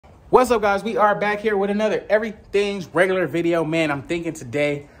What's up, guys? We are back here with another Everything's Regular video. Man, I'm thinking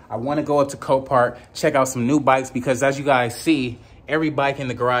today I want to go up to Copart, check out some new bikes, because as you guys see, every bike in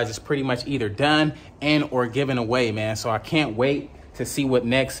the garage is pretty much either done and or given away, man. So I can't wait to see what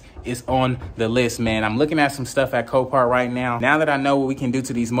next is on the list, man. I'm looking at some stuff at Copart right now. Now that I know what we can do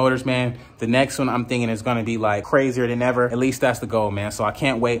to these motors, man, the next one I'm thinking is gonna be like crazier than ever. At least that's the goal, man. So I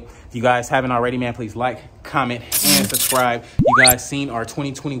can't wait. If you guys haven't already, man, please like, comment, and subscribe. You guys seen our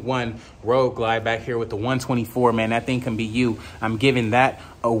 2021 Road Glide back here with the 124, man. That thing can be you. I'm giving that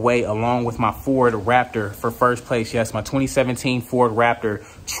away along with my Ford Raptor for first place. Yes, my 2017 Ford Raptor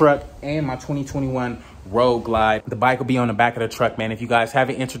truck and my 2021 Road Glide. The bike will be on the back of the truck, man. If you guys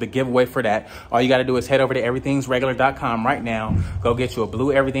haven't entered the giveaway for that, all you got to do is head over to everythingsregular.com right now. Go get you a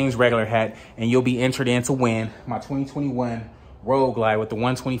blue Everything's Regular hat, and you'll be entered in to win my 2021 Road Glide with the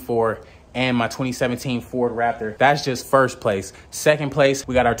 124 and my 2017 Ford Raptor. That's just first place. Second place,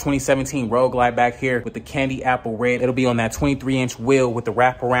 we got our 2017 Road Glide back here with the candy apple red. It'll be on that 23-inch wheel with the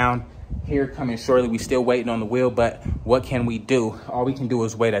wraparound here coming shortly. We still waiting on the wheel, but what can we do? All we can do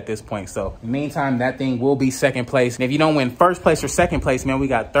is wait at this point. So in the meantime, that thing will be second place. And if you don't win first place or second place, man, we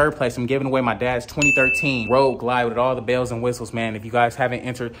got third place. I'm giving away my dad's 2013 Road Glide with all the bells and whistles, man. If you guys haven't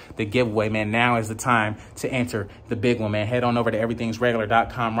entered the giveaway, man, now is the time to enter the big one, man. Head on over to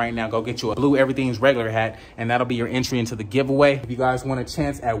everythingsregular.com right now. Go get you a blue Everything's Regular hat, and that'll be your entry into the giveaway. If you guys want a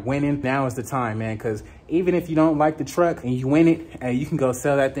chance at winning, now is the time, man, because even if you don't like the truck and you win it, hey, you can go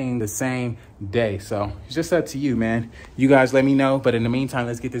sell that thing the same day. So it's just up to you, man. You guys let me know. But in the meantime,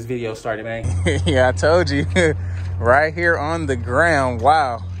 let's get this video started, man. Yeah, I told you. Right here on the ground.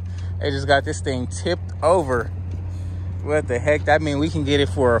 Wow. They just got this thing tipped over. What the heck? That means we can get it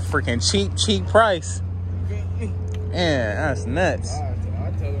for a freaking cheap price. Man, that's nuts. I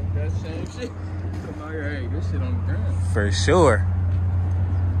tell them that same shit. Come out here, hey, this shit on the ground. For sure.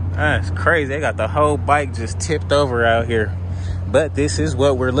 That's crazy. They got the whole bike just tipped over out here. But this is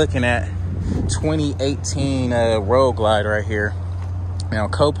what we're looking at. 2018 Road Glide right here. Now,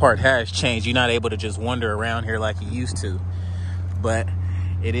 Copart has changed. You're not able to just wander around here like you used to. But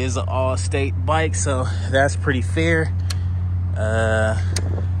it is an all-state bike, so that's pretty fair.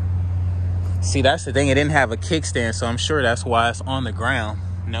 See, that's the thing. It didn't have a kickstand, so I'm sure that's why it's on the ground.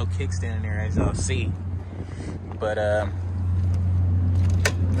 No kickstand in there, as y'all see. But,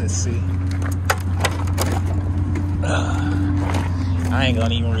 let's see. I ain't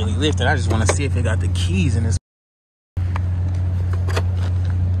gonna even really lift it. I just want to see if it got the keys in this. I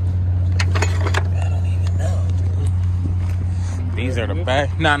don't even know, dude. These are the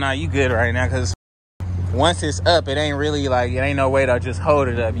back. Nah, you good right now, because once it's up, it ain't really like, it ain't no way to just hold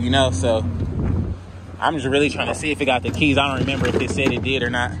it up, you know? So I'm just really trying to see if it got the keys. I don't remember if it said it did or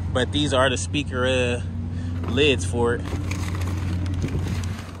not, but these are the speaker lids for it.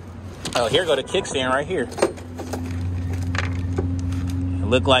 Oh, here go the kickstand right here. It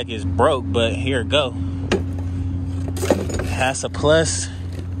looked like it's broke, but here it go. Has a plus.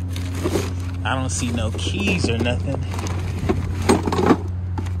 I don't see no keys or nothing.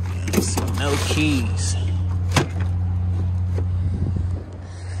 I don't see no keys.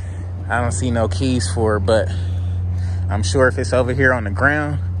 I don't see no keys for it, but I'm sure if it's over here on the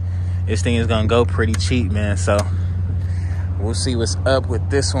ground, this thing is gonna go pretty cheap, man. So we'll see what's up with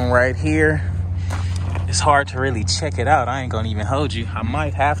this one right here. It's hard to really check it out. I ain't gonna even hold you. I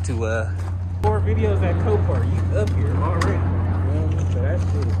might have to 4 videos at Copart. You up here already. So that's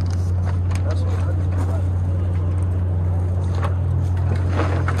cool. That's what I do.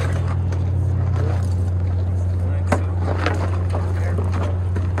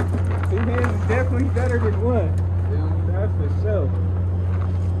 2 hands is definitely better than 1. That's for sure.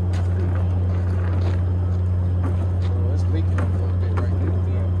 Leaking up a little bit right there.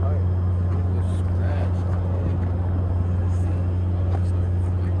 Damn pipe. It was scratched.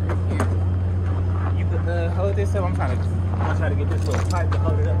 You could hold this up. I'm trying to get this little pipe to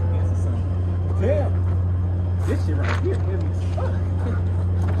hold it up against the sun. Damn. This shit right here heavy as fuck.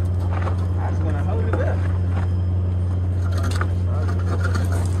 I just want to hold it up.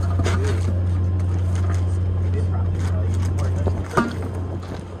 This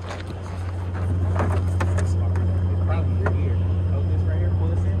probably even more.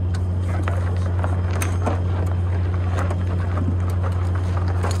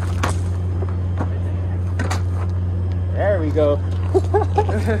 There we go.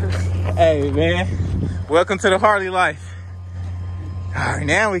 Hey, man. Welcome to the Harley life. All right,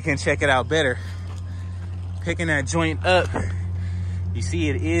 now we can check it out better. Picking that joint up. You see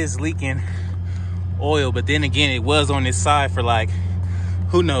it is leaking oil, but then again, it was on this side for like,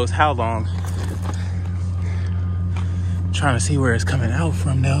 who knows how long. I'm trying to see where it's coming out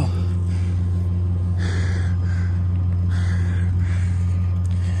from though.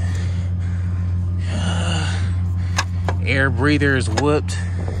 Air breather is whooped.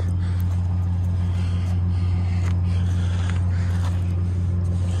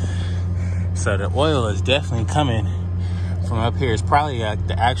 So the oil is definitely coming from up here. It's probably like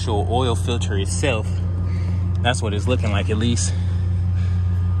the actual oil filter itself. That's what it's looking like, at least.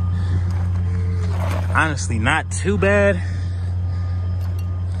 Honestly, not too bad.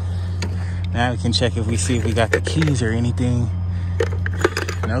 Now we can check if we see if we got the keys or anything.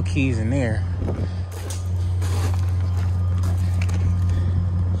 No keys in there.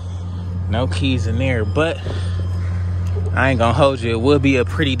 No keys in there, but I ain't gonna hold you. It would be a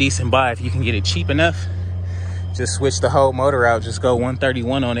pretty decent buy if you can get it cheap enough. Just switch the whole motor out. Just go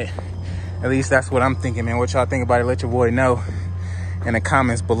 131 on it. At least that's what I'm thinking, man. What y'all think about it? Let your boy know in the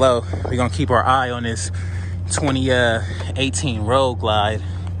comments below. We're gonna keep our eye on this 2018 Road Glide.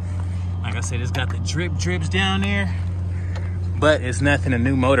 Like I said, it's got the drips down there, but it's nothing a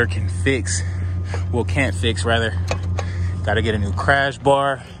new motor can fix. Well, can't fix rather. Gotta get a new crash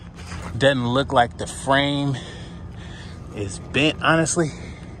bar. Doesn't look like the frame is bent, honestly.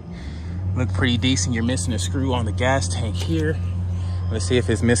 Look pretty decent. You're missing a screw on the gas tank here. Let's see if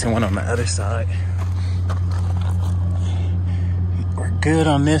it's missing one on the other side. We're good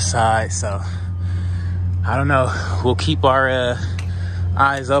on this side, so I don't know. We'll keep our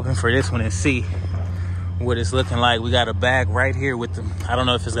eyes open for this one and see what it's looking like. We got a bag right here with them. I don't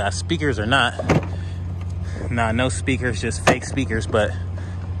know if it's got speakers or not. Nah, no speakers, just fake speakers, but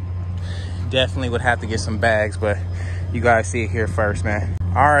definitely would have to get some bags, but you guys see it here first, man.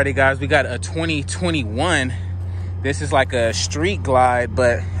 Alrighty guys, we got a 2021. This is like a street glide,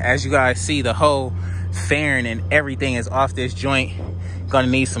 but as you guys see, the whole fairing and everything is off this joint. Gonna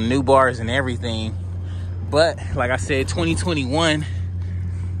need some new bars and everything. But like I said, 2021,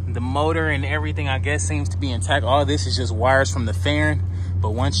 the motor and everything I guess seems to be intact. All this is just wires from the fairing,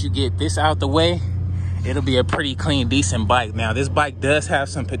 but once you get this out the way, it'll be a pretty clean, decent bike. Now this bike does have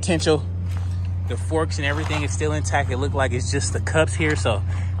some potential. The forks and everything is still intact. It looked like it's just the cups here, so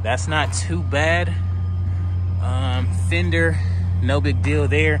that's not too bad. Fender, no big deal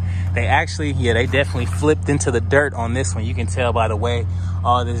there. They actually, yeah, they definitely flipped into the dirt on this one. You can tell by the way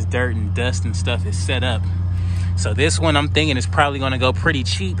all this dirt and dust and stuff is set up. So this one I'm thinking is probably gonna go pretty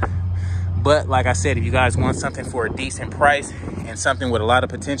cheap. But like I said, if you guys want something for a decent price and something with a lot of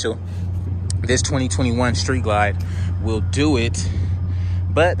potential, this 2021 Street Glide will do it.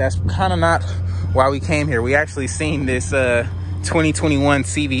 But that's kind of not why we came here. We actually seen this 2021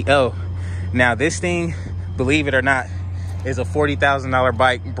 CVO. Now this thing, believe it or not, is a $40,000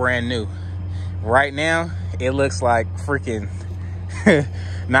 bike, brand new. Right now, it looks like freaking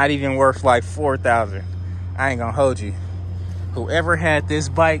not even worth like $4,000. I ain't gonna hold you. Whoever had this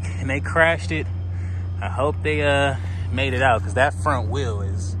bike and they crashed it, I hope they made it out, because that front wheel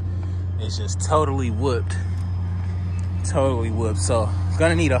is just totally whooped. Totally whooped. So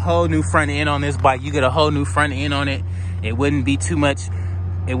gonna need a whole new front end on this bike. You get a whole new front end on it, it wouldn't be too much,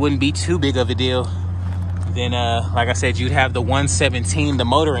 it wouldn't be too big of a deal. Then like I said, you'd have the 117. The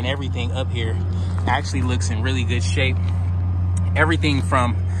motor and everything up here actually looks in really good shape. Everything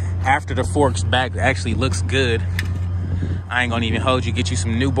from after the forks back actually looks good. I ain't gonna even hold you. Get you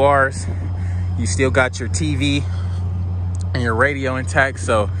some new bars. You still got your TV and your radio intact,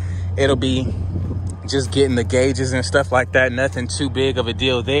 so it'll be just getting the gauges and stuff like that. Nothing too big of a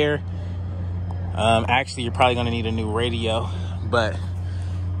deal there. Actually, you're probably gonna need a new radio, but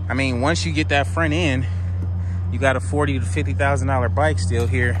I mean, once you get that front end, you got a $40,000 to $50,000 bike still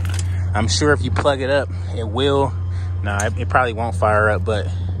here. I'm sure if you plug it up, it will. Nah, it probably won't fire up, but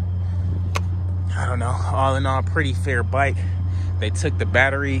I don't know. All in all, pretty fair bike. They took the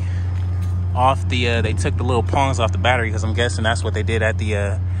battery off the, they took the little prongs off the battery, because I'm guessing that's what they did at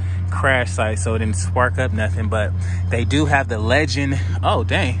the crash site, so it didn't spark up nothing. But they do have the Legend. Oh,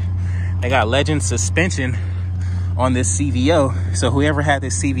 dang. They got Legend suspension on this CVO. So whoever had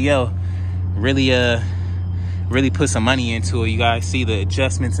this CVO really put some money into it. You guys see the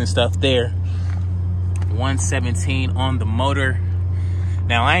adjustments and stuff there. 117 on the motor.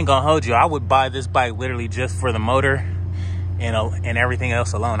 Now I ain't gonna hold you, I would buy this bike literally just for the motor and everything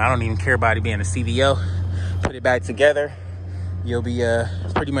else alone. I don't even care about it being a CVO. Put it back together, you'll be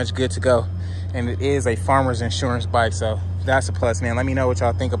pretty much good to go. And it is a farmer's insurance bike, so that's a plus, man. Let me know what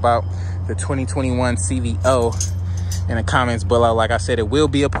y'all think about the 2021 CVO in the comments below. Like I said, it will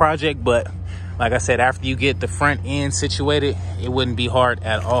be a project, but like I said, after you get the front end situated, it wouldn't be hard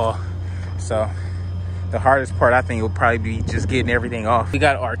at all. So the hardest part, I think, will probably be just getting everything off. We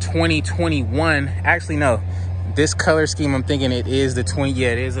got our 2021, actually no, This color scheme, I'm thinking it is the 20, yeah,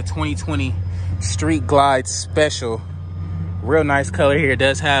 it is a 2020 Street Glide Special. Real nice color here. It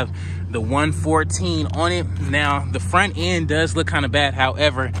does have the 114 on it. Now, the front end does look kind of bad.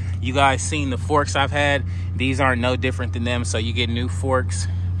 However, you guys seen the forks I've had. These aren't no different than them, so you get new forks.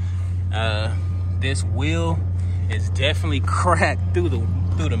 This wheel is definitely cracked through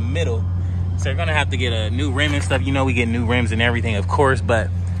the middle. So you're gonna have to get a new rim and stuff. You know we get new rims and everything, of course, but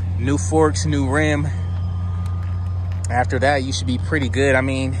new forks, new rim. After that, you should be pretty good. I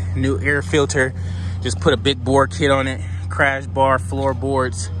mean, new air filter. Just put a big bore kit on it. Crash bar,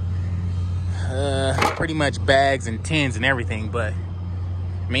 floorboards. Pretty much bags and tins and everything. But,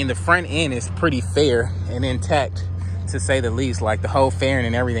 I mean, the front end is pretty fair and intact, to say the least. Like, the whole fairing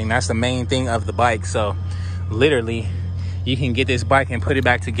and everything, that's the main thing of the bike. So, literally, you can get this bike and put it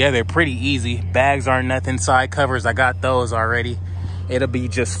back together pretty easy. Bags aren't nothing. Side covers, I got those already. It'll be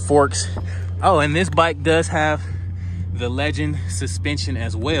just forks. Oh, and this bike does have the Legend suspension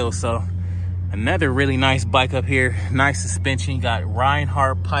as well. So another really nice bike up here. Nice suspension. You got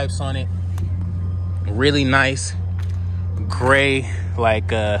Reinhardt pipes on it. Really nice gray, like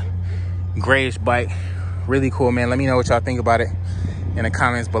grayish bike. Really cool, man. Let me know what y'all think about it in the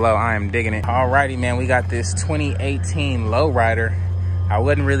comments below. I am digging it. Alrighty, man, we got this 2018 Lowrider. I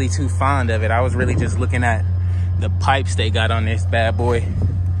wasn't really too fond of it. I was really just looking at the pipes they got on this bad boy.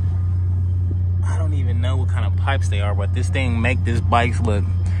 I don't even know what kind of pipes they are, but this thing make this bike look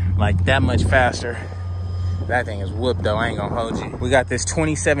like that much faster. That thing is whooped though, I ain't gonna hold you. We got this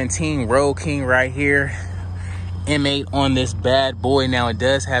 2017 Road King right here. M8 on this bad boy. Now it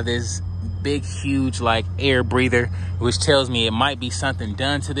does have this big, huge like air breather, which tells me it might be something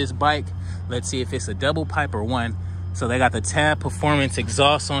done to this bike. Let's see if it's a double pipe or one. So they got the Tab Performance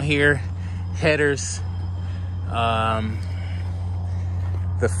exhaust on here, headers.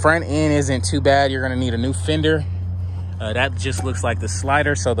 The front end isn't too bad. You're gonna need a new fender. That just looks like the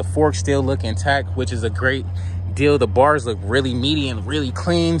slider, so the forks still look intact, which is a great deal. The bars look really meaty and really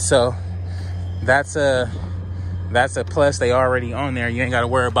clean, so that's a plus. They already on there. You ain't gotta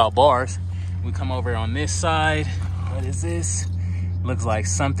worry about bars. We come over on this side. What is this? Looks like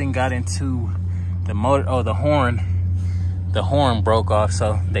something got into the motor. Oh, the horn. The horn broke off,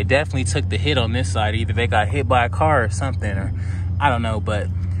 so they definitely took the hit on this side. Either they got hit by a car or something, or I don't know, but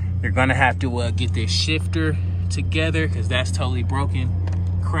you're gonna have to get this shifter together because that's totally broken.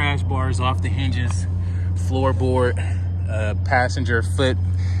 Crash bars off the hinges, floorboard, passenger foot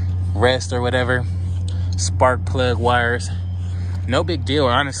rest or whatever, spark plug wires. No big deal,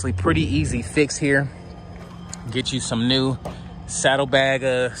 honestly. Pretty easy fix here. Get you some new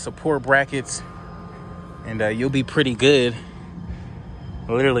saddlebag support brackets, and you'll be pretty good.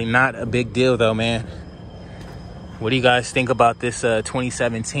 Literally not a big deal though, man. What do you guys think about this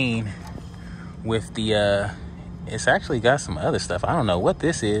 2017 with the it's actually got some other stuff. I don't know what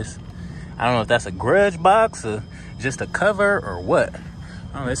this is. I don't know if that's a grudge box or just a cover or what.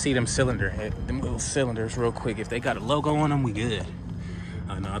 Oh, let's see them little cylinders real quick. If they got a logo on them, we good.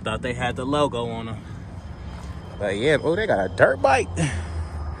 Oh no, I thought they had the logo on them. But yeah, oh, they got a dirt bike.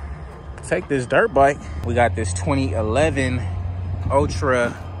 Take this dirt bike. We got this 2011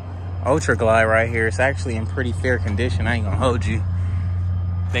 Ultra Glide right here. It's actually in pretty fair condition. I ain't gonna hold you.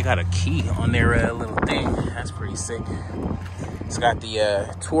 They got a key on their little thing. That's pretty sick. It's got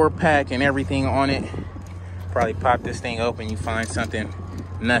the tour pack and everything on it. Probably pop this thing open, you find something.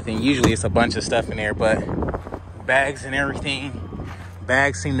 Nothing. Usually it's a bunch of stuff in there, but bags and everything.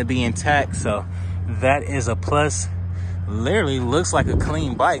 Bags seem to be intact, so that is a plus. Literally looks like a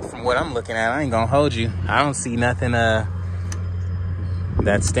clean bike from what I'm looking at. I ain't gonna hold you. I don't see nothing that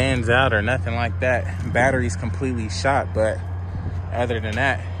stands out or nothing like that. Battery's completely shot, but other than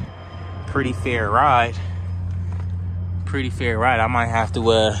that, pretty fair ride. Pretty fair ride. I might have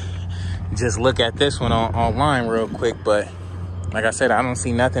to just look at this one online real quick, but like I said, I don't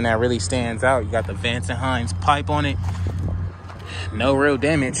see nothing that really stands out. You got the Vance & Hines pipe on it. No real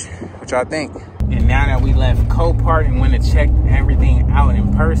damage. What y'all think? And now that we left Copart and went to check everything out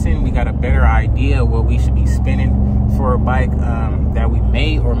in person, we got a better idea of what we should be spending for a bike that we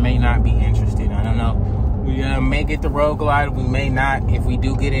may or may not be interested in. I don't know. We may get the Road Glide, we may not. If we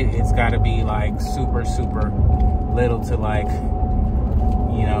do get it, it's gotta be like super, super little to like,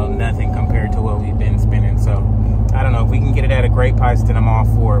 you know, nothing compared to what we've been spending. So I don't know, if we can get it at a great price, then I'm all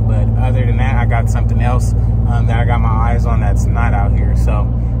for it. But other than that, I got something else that I got my eyes on that's not out here. So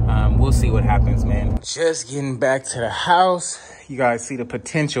we'll see what happens, man. Just getting back to the house. You guys see the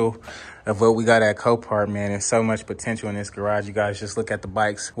potential of what we got at Copart, man. There's so much potential in this garage. You guys just look at the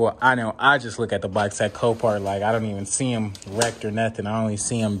bikes. Well, I know I just look at the bikes at Copart. Like, I don't even see them wrecked or nothing. I only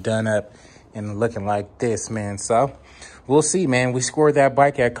see them done up and looking like this, man. So we'll see, man. We scored that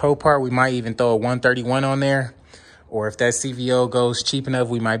bike at Copart. We might even throw a 131 on there. Or if that CVO goes cheap enough,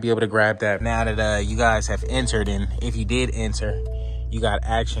 we might be able to grab that. Now that you guys have entered, and if you did enter, you got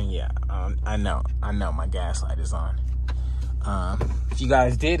action. Yeah, I know my gas light is on. If you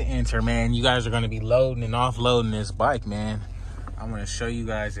guys did enter, man, you guys are going to be loading and offloading this bike, man. I'm going to show you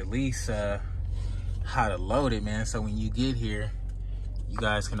guys at least how to load it, man. So when you get here, you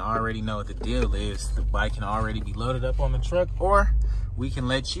guys can already know what the deal is. The bike can already be loaded up on the truck, or we can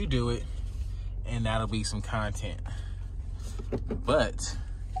let you do it, and that'll be some content. But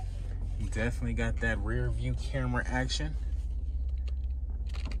you definitely got that rear view camera action.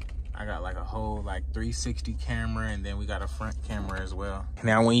 I got like a whole like 360 camera, and then we got a front camera as well.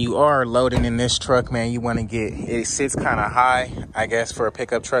 Now when you are loading in this truck, man, you want to get it sits kind of high, I guess, for a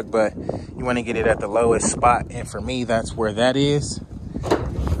pickup truck, but you want to get it at the lowest spot, and for me that's where that is.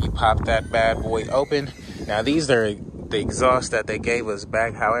 You pop that bad boy open. Now these are the exhaust that they gave us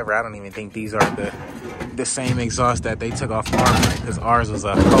back. However, I don't even think these are the same exhaust that they took off our bike, because ours was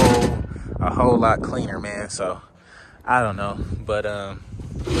a whole lot cleaner, man. So I don't know, but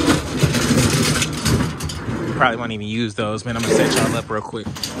probably won't even use those, man. I'm gonna set y'all up real quick.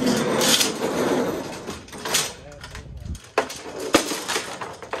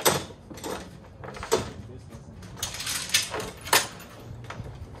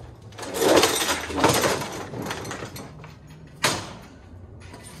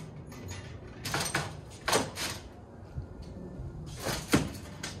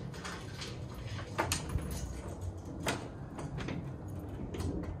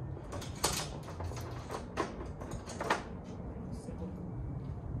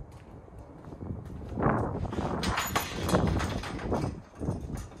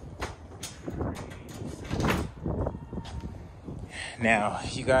 Now,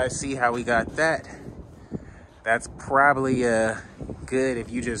 you guys see how we got that? That's probably good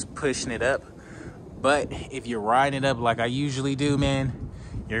if you just pushing it up. But if you're riding it up like I usually do, man,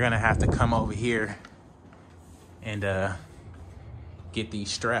 you're gonna have to come over here and get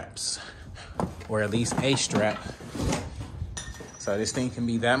these straps, or at least a strap, so this thing can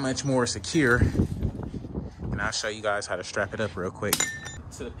be that much more secure. And I'll show you guys how to strap it up real quick.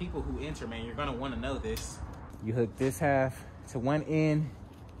 So the people who enter, man, you're gonna wanna know this. You hook this half to one end,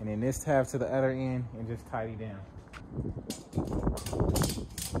 and then this half to the other end, and just tidy down.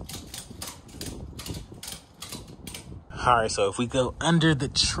 All right, so if we go under the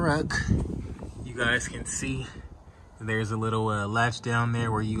truck, you guys can see there's a little latch down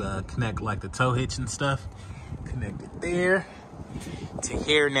there where you connect like the tow hitch and stuff. Connect it there to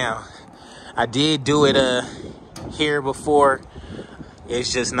here. Now, I did do it here before.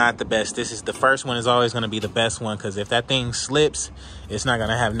 It's just not the best. This is the first one is always going to be the best one, because if that thing slips, it's not going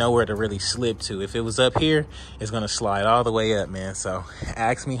to have nowhere to really slip to. If it was up here, it's going to slide all the way up, man. So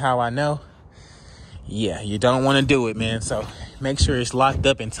ask me how I know. Yeah, you don't want to do it, man. So make sure it's locked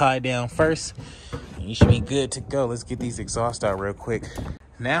up and tied down first, and you should be good to go. Let's get these exhausts out real quick.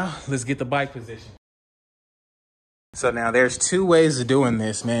 Now let's get the bike position. So now there's two ways of doing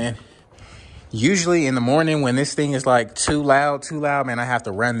this, man. Usually in the morning when this thing is like too loud, man, I have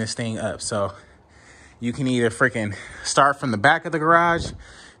to run this thing up. So you can either freaking start from the back of the garage,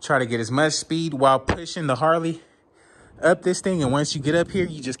 try to get as much speed while pushing the Harley up this thing. And once you get up here,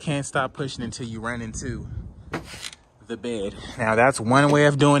 you just can't stop pushing until you run into the bed. Now that's one way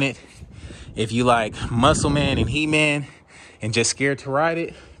of doing it. If you like muscle man and he-man and just scared to ride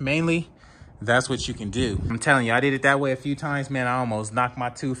it mainly, that's what you can do. I'm telling you, I did it that way a few times, man. I almost knocked my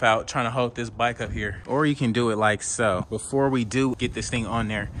tooth out trying to hold this bike up here. Or you can do it like so. Before we do get this thing on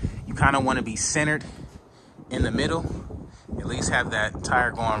there, you kind of want to be centered in the middle. At least have that tire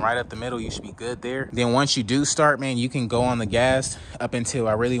going right up the middle. You should be good there. Then once you do start, man, you can go on the gas up until,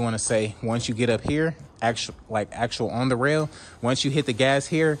 I really want to say, once you get up here, actual on the rail, once you hit the gas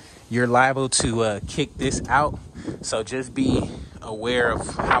here, you're liable to kick this out. So just be aware of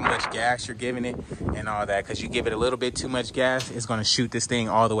how much gas you're giving it and all that, because you give it a little bit too much gas, it's going to shoot this thing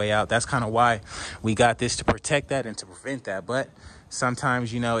all the way out. That's kind of why we got this, to protect that and to prevent that. But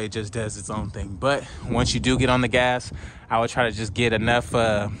sometimes, you know, it just does its own thing. But once you do get on the gas, I would try to just get enough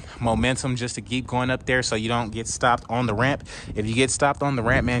momentum just to keep going up there so you don't get stopped on the ramp. If you get stopped on the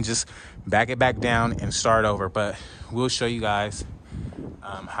ramp, man, just back it back down and start over. But we'll show you guys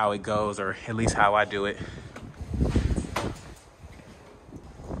how it goes, or at least how I do it.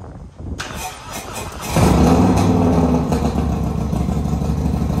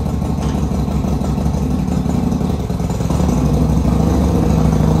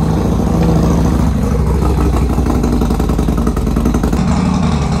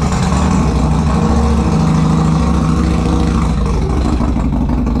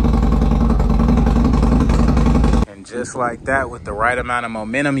 Just like that, with the right amount of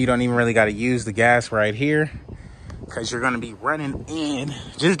momentum. You don't even really got to use the gas right here, because you're going to be running in.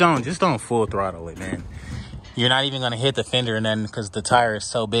 Just don't full throttle it, man. You're not even going to hit the fender, and then because the tire is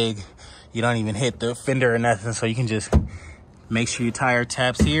so big, you don't even hit the fender or nothing. So you can just make sure your tire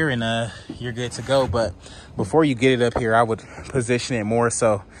taps here, and you're good to go. But before you get it up here, I would position it more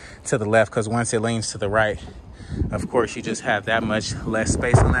so to the left, because once it leans to the right, of course, you just have that much less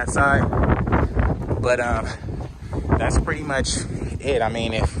space on that side. But that's pretty much it. I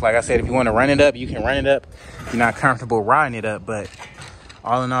mean, if, like I said, if you want to run it up, you can run it up. If you're not comfortable riding it up, but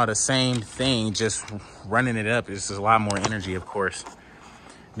all in all, the same thing, just running it up is a lot more energy, of course.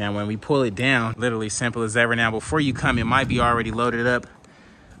 Now, when we pull it down, literally simple as ever. Now, before you come, it might be already loaded up.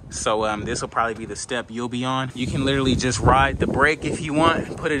 So this will probably be the step you'll be on. You can literally just ride the brake if you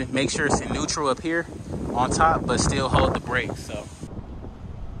want. Put it, make sure it's in neutral up here on top, but still hold the brake. So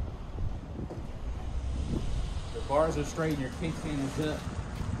the bars are straight and your kickstand is up.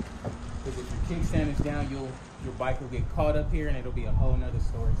 Because if your kickstand is down, your bike will get caught up here, and it'll be a whole nother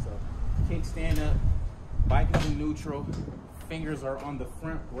story. So kickstand up, bike is in neutral, fingers are on the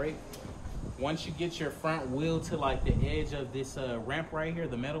front brake. Once you get your front wheel to like the edge of this ramp right here,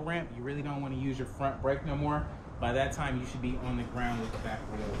 the metal ramp, you really don't want to use your front brake no more. By that time, you should be on the ground with the back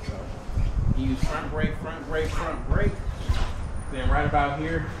wheel. So you use front brake, front brake, front brake. Then right about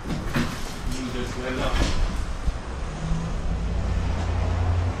here, you just let it up.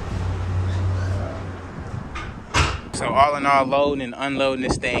 So all in all, loading and unloading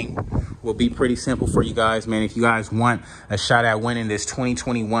this thing will be pretty simple for you guys, man. If you guys want a shot at winning this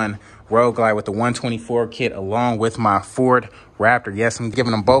 2021 Road Glide with the 124 kit along with my Ford Raptor. Yes, I'm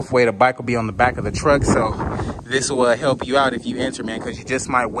giving them both away. The bike will be on the back of the truck, so this will help you out if you enter, man, because you just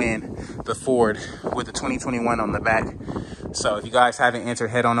might win the Ford with the 2021 on the back. So if you guys haven't entered,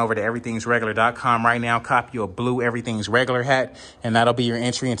 head on over to everythingsregular.com right now. Copy you a blue Everything's Regular hat, and that'll be your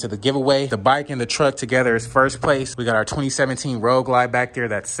entry into the giveaway. The bike and the truck together is first place. We got our 2017 Road Glide back there.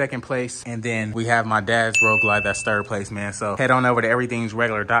 That's second place. And then we have my dad's Road Glide. That's third place, man. So head on over to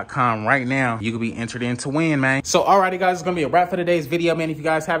everythingsregular.com right now. You can be entered in to win, man. So alrighty, guys, it's gonna be a wrap for today's video, man. If you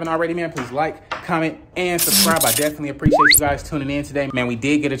guys haven't already, man, please like, comment, and subscribe. I definitely appreciate you guys tuning in today, man. We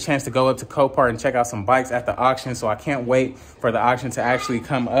did get a chance to go up to Copart and check out some bikes at the auction, so I can't wait for the auction to actually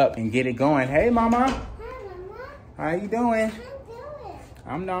come up and get it going. Hey, mama. Hi, Mama. How you doing?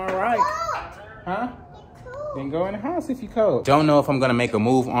 I'm all right. Huh? Then go in the house if you cold. Don't know if I'm gonna make a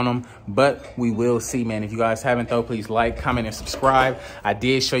move on them, but we will see, man. If you guys haven't though, please like, comment, and subscribe. I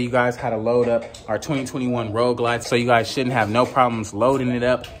did show you guys how to load up our 2021 Road Glide, so you guys shouldn't have no problems loading it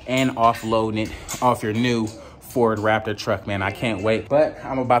up and offloading it off your new Ford Raptor truck, man. I can't wait. But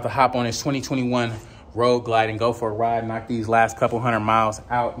I'm about to hop on this 2021 Road Glide and go for a ride, knock these last couple 100 miles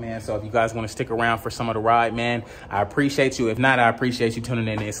out, man. So if you guys want to stick around for some of the ride, man, I appreciate you. If not, I appreciate you tuning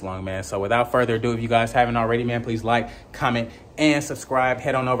in this long, man. So without further ado, if you guys haven't already, man, please like, comment, and subscribe.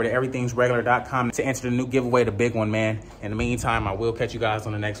 Head on over to everythingsregular.com to enter the new giveaway, the big one, man. In the meantime, I will catch you guys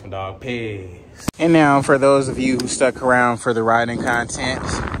on the next one, dog. Peace. And now, for those of you who stuck around for the riding content,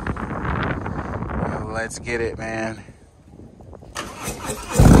 let's get it, man.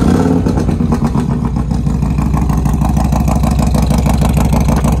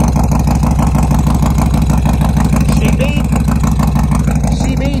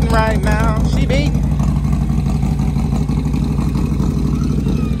 Right now, she beat.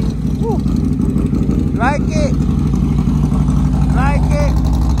 Woo. Like it, like it.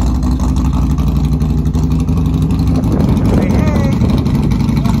 Hey, hey.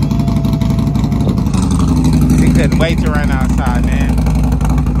 She couldn't wait to run outside, man.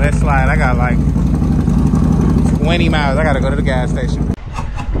 Let's slide. I got like 20 miles. I gotta go to the gas station.